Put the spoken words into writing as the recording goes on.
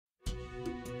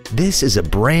This is a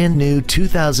brand new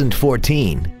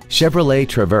 2014 Chevrolet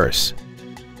Traverse.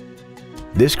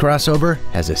 This crossover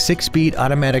has a 6-speed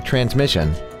automatic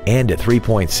transmission and a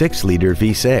 3.6-liter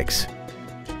V6.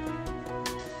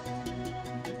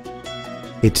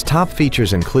 Its top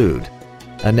features include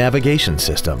a navigation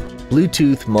system,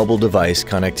 Bluetooth mobile device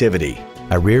connectivity,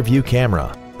 a rear-view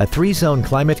camera, a 3-zone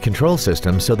climate control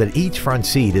system so that each front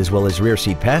seat as well as rear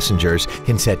seat passengers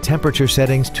can set temperature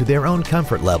settings to their own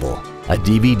comfort level, a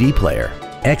DVD player,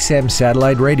 XM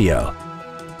satellite radio,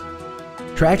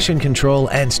 traction control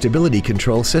and stability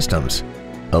control systems,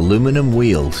 aluminum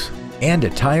wheels, and a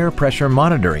tire pressure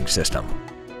monitoring system.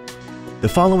 The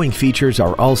following features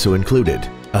are also included: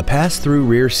 a pass-through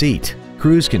rear seat,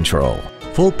 cruise control,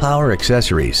 full power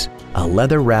accessories, a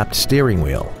leather-wrapped steering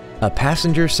wheel, a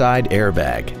passenger side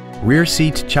airbag, rear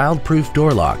seat child-proof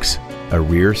door locks, a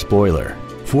rear spoiler,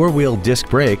 4-wheel disc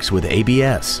brakes with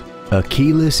ABS, a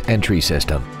keyless entry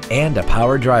system, and a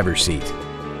power driver's seat.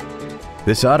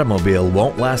 This automobile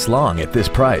won't last long at this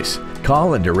price.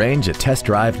 Call and arrange a test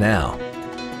drive now.